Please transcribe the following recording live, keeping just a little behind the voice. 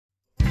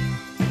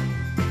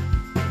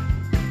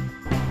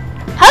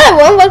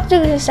everyone, welcome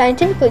to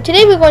Scientifically.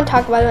 Today we're going to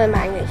talk about the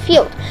magnetic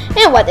field.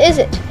 And what is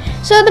it?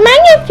 So the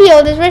magnetic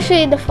field is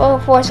virtually the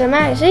force of a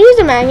magnet. So here's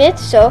the magnet.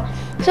 So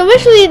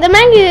virtually the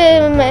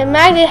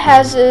magnet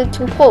has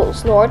two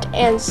poles, north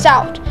and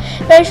south.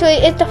 Virtually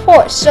it's the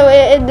force. So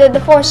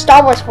the force,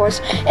 Star Wars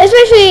force, is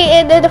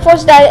virtually the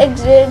force that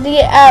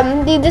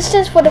the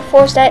distance for the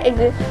force that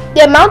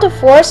the amount of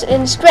force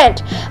and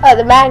strength of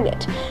the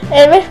magnet.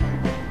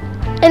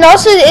 And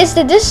also it's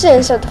the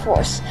distance of the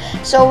force.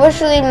 So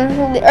virtually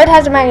the Earth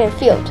has a magnetic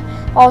field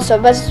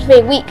also, but it's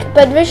very weak.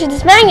 But virtually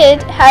this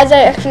magnet has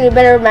actually a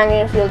better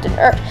magnetic field than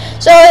Earth.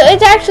 So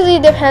it actually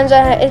depends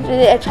on if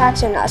it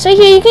attracts or not. So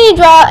here you can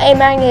draw a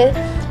magnetic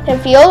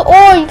field,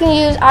 or you can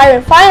use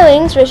iron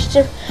filings, which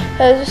just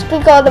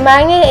sprinkle the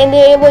magnet, and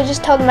it will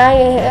just tell the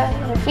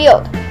magnetic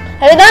field.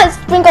 And not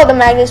sprinkle the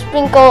magnet,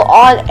 sprinkle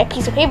on a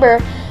piece of paper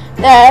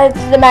that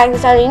the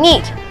magnet's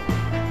underneath.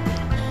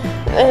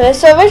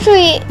 So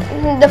virtually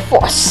the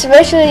force,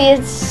 virtually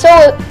it's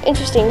so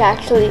interesting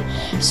actually.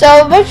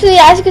 So virtually,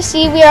 as you can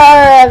see, we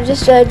are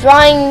just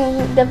drawing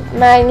the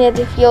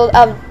magnetic field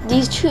of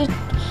these two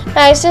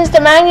magnets, since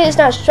the magnet is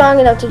not strong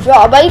enough to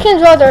draw. But you can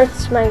draw the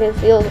Earth's magnetic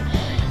field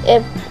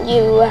if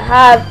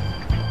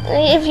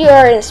you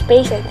are in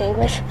space, I think.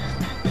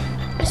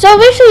 So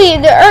virtually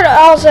the Earth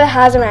also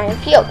has a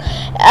magnetic field.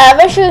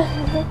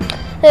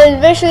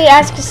 Virtually,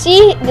 as you can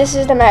see, this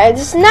is the magnet.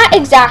 This is not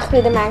exactly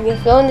the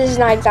magnetic field, and this is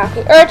not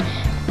exactly Earth.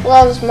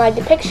 Well, this is my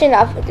depiction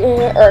of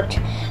Earth.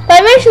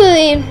 But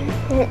virtually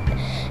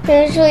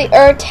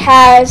Earth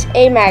has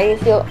a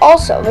magnetic field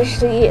also.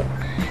 Virtually,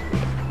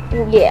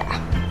 yeah.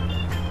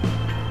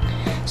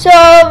 So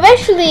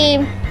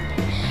virtually,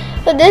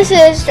 this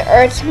is the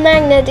Earth's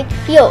magnetic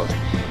field.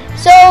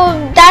 So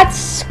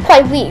that's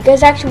quite weak.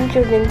 It's actually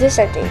weaker than this,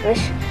 I think.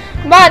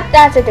 But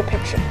that's a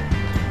depiction.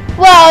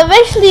 Well,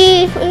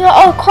 eventually,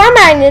 car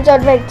magnets are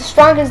like the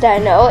strongest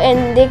that I know,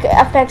 and they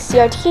affect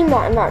CRT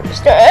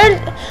monitors. The Earth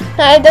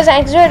it doesn't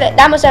exert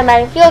that much of a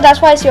magnetic field.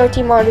 That's why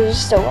CRT monitors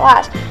still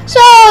last.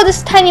 So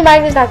this tiny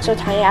magnet is not so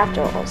tiny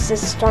after all. This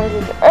is stronger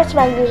than the Earth's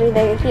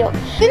magnetic field.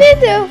 Unit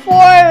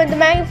for the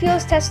magnetic field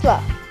is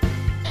Tesla.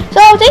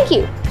 So thank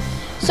you.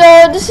 So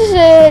this is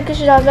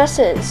Krishna's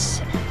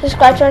lessons.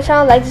 Subscribe to my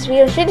channel, like this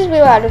video, share this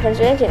video out with friends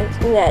or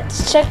internet.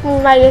 Check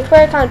my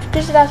Twitter account,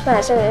 Krishna.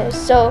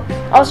 So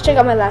also check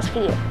out my last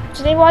video.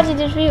 So thank you for watching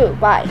this video.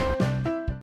 Bye.